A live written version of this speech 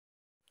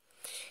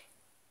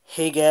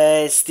Hey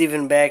guys,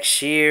 Steven back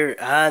here,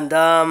 and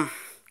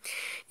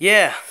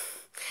yeah,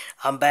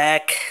 I'm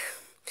back.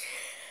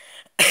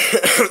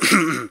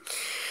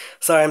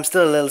 Sorry, I'm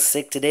still a little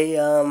sick today.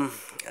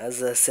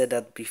 As I said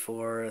that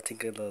before, I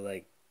think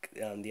like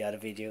the other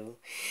video.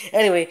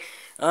 Anyway,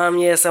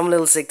 yes, I'm a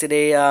little sick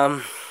today. I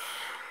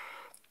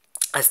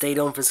stayed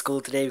home from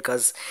school today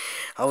because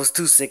I was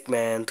too sick,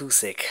 man, too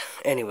sick.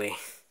 Anyway,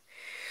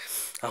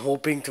 I'm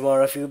hoping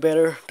tomorrow I feel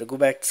better to go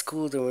back to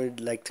school. Don't really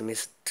like to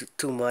miss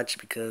too much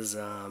because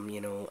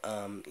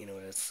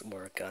it's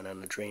work on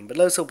the drain. But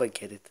let's hope I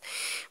get it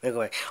when I go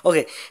back.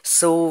 Okay,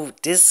 so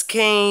this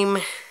came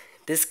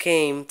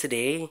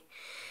today.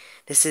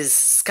 This is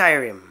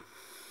Skyrim.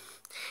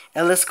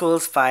 Elder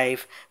Scrolls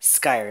 5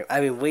 Skyrim.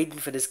 I've been waiting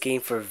for this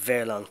game for a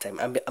very long time.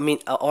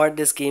 I ordered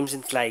this game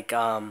since it's like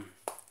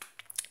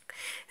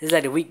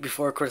the week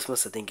before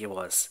Christmas, I think it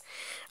was.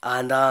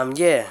 And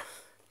yeah.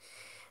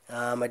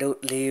 I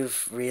don't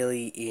live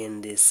really in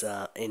this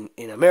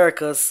in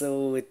America,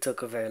 so it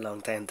took a very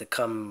long time to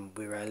come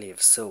where I live.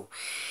 So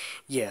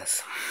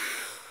yes,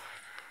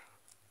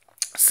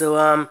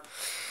 so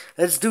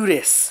let's do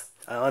this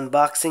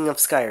unboxing of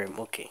Skyrim.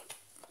 Okay,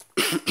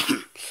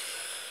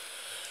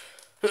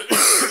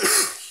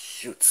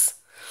 shoots.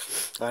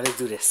 Alright, let's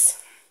do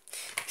this.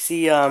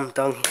 See down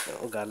here.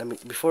 Oh God, let me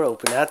before I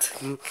open that.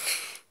 You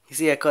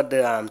see, I cut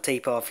the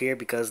tape off here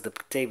because the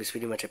tape is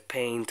pretty much a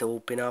pain to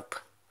open up.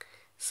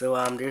 So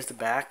there's the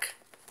back.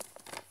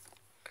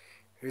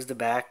 Here's the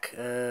back.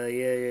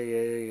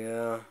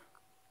 Yeah.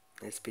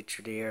 Nice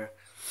picture there.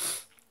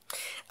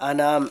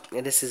 And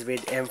this is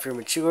with M for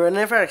mature. I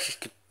never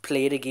actually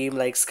played a game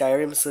like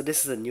Skyrim, so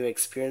this is a new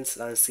experience.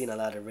 I've seen a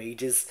lot of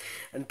rages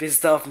and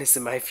pissed offness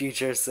in my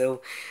future,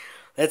 so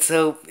let's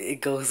hope it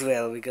goes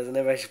well because I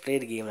never actually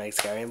played a game like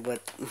Skyrim,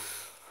 but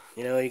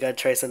you gotta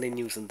try something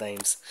new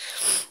sometimes.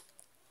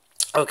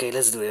 Okay,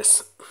 let's do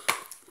this.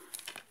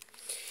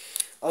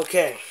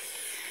 Okay,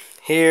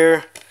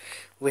 here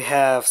we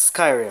have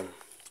Skyrim.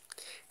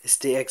 It's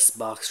the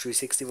Xbox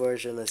 360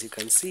 version, as you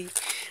can see.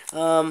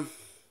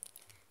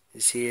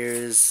 This here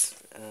is.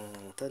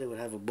 I thought it would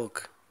have a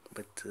book,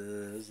 but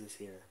what's this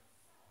here?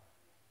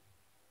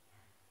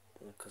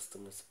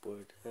 Customer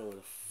support.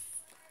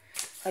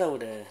 I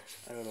don't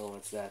know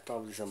what's that.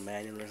 Probably some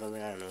manual or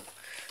something. I don't know.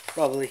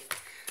 Probably.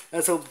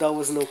 Let's hope that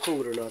was no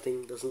code or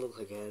nothing. Doesn't look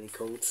like any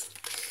codes.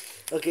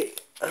 Okay.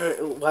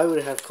 Why would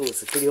it have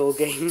codes? It's a pretty old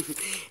game.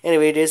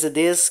 Anyway, there's a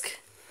disc.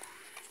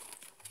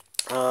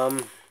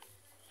 Um.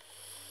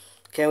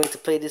 Can't wait to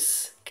play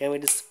this. Can't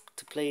wait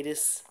to play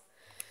this.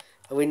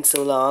 I waited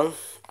so long.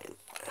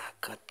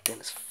 God damn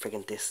this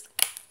friggin' disc.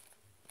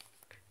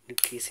 New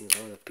casing is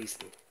all a piece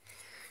of me.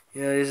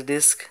 Yeah, there's a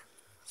disc.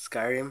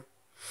 Skyrim.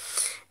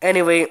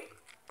 Anyway,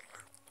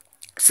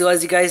 so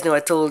as you guys know, I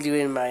told you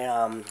in my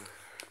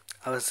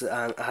I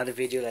had a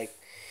video like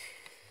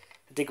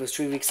I think it was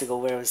 3 weeks ago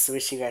where I was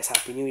wishing you guys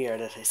Happy New Year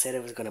that I said I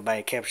was gonna buy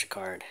a capture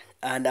card.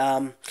 And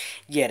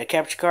yeah, the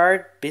capture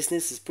card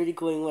business is pretty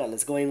going well.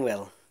 It's going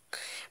well.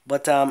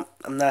 But I'm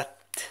not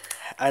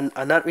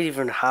really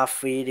even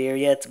halfway there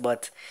yet,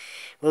 but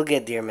we'll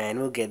get there, man.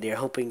 We'll get there.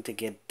 Hoping to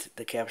get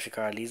the capture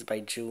card at least by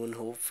June,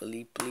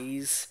 hopefully,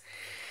 please.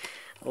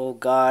 Oh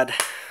God.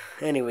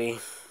 Anyway,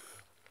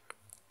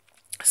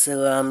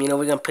 so we're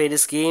gonna play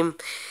this game.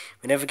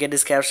 We never get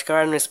this capture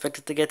card. I'm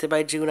expected to get it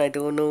by June. I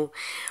don't know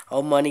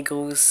how money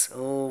goes.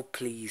 Oh,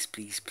 please,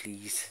 please,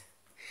 please.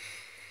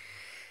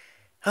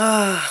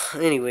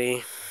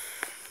 Anyway,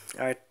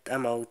 alright,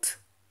 I'm out.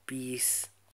 Peace.